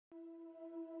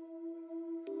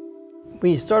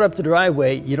When you start up the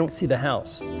driveway, you don't see the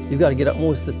house. You've got to get up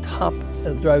almost the top of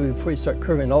the driveway before you start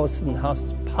curving, and all of a sudden the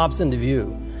house pops into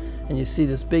view. And you see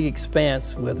this big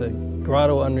expanse with a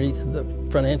grotto underneath the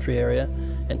front entry area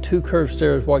and 2 curved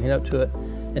stairs walking up to it.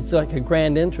 It's like a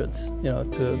grand entrance, you know,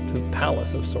 to a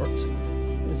palace of sorts.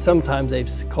 Sometimes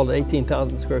they've called it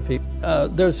 18,000 square feet.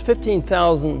 There's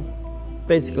 15,000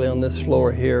 basically on this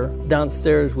floor here.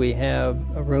 Downstairs we have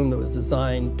a room that was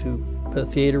designed to put a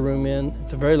theater room in.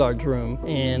 It's a very large room,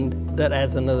 and that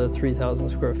adds another 3,000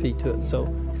 square feet to it.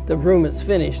 So the room is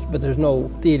finished, but there's no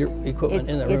theater equipment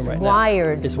in that room right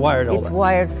wired. now. It's wired. It's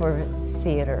wired for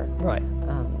theater. Right.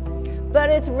 But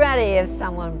it's ready if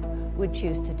someone would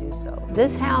choose to do so.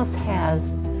 This house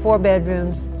has 4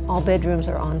 bedrooms. All bedrooms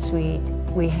are en suite.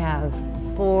 We have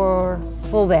 4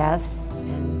 full baths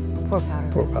and 4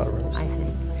 powder rooms, I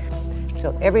think.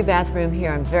 So every bathroom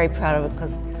here, I'm very proud of it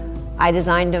because I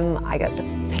designed them. I got to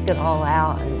pick it all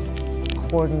out and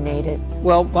coordinate it.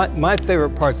 Well, my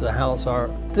favorite parts of the house are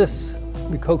this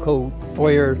Rococo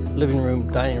foyer, living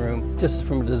room, dining room. Just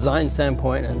from a design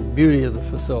standpoint and beauty of the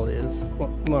facility is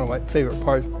one of my favorite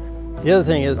parts. The other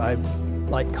thing is I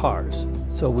like cars.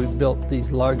 So we built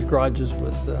these large garages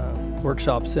with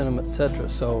workshops in them, etc.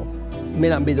 So it may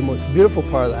not be the most beautiful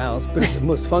part of the house, but it's the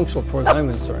most functional for as I'm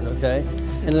concerned, okay?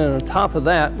 And then on top of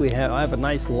that, I have a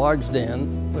nice large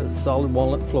den with solid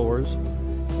walnut floors.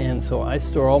 And so I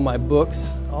store all my books,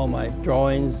 all my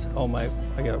drawings,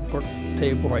 I got a work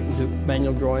table where I can do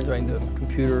manual drawings, or I can do it on the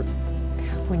computer.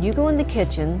 When you go in the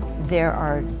kitchen, there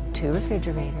are 2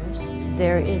 refrigerators.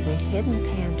 There is a hidden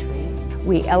pantry.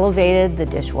 We elevated the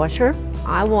dishwasher.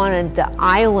 I wanted the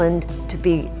island to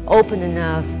be open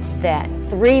enough that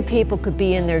 3 people could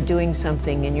be in there doing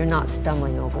something and you're not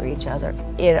stumbling over each other.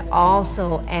 It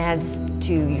also adds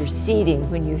to your seating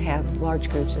when you have large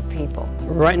groups of people.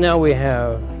 Right now we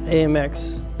have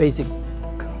AMX basic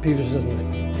computer system.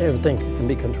 Everything can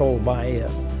be controlled by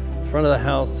it. Front of the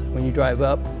house, when you drive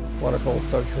up, waterfall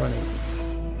starts running.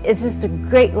 It's just a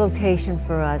great location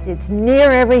for us. It's near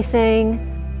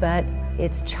everything, but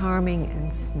it's charming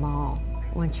and small.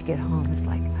 Once you get home, it's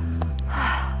like,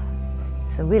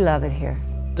 so we love it here.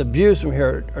 The views from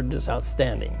here are just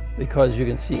outstanding because you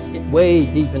can see way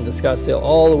deep into Scottsdale,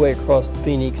 all the way across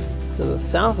Phoenix. To the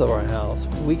south of our house,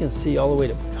 we can see all the way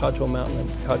to Picacho Mountain and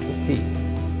Picacho Peak.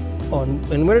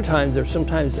 In winter times, there's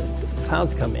sometimes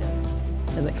clouds come in,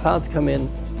 and the clouds come in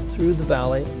through the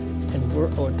valley, and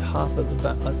we're on top of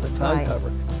the cloud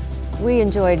cover. We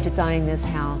enjoyed designing this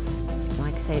house.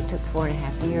 Like I say, it took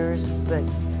 4.5 years, but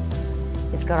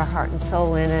it's got our heart and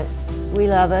soul in it. We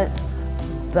love it,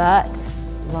 but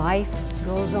life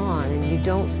goes on, and you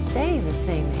don't stay the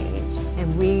same age.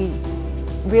 And we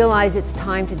realize it's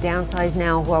time to downsize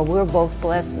now while we're both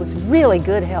blessed with really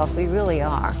good health. We really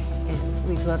are. And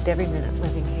we've loved every minute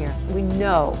living here. We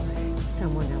know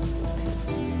someone else will too.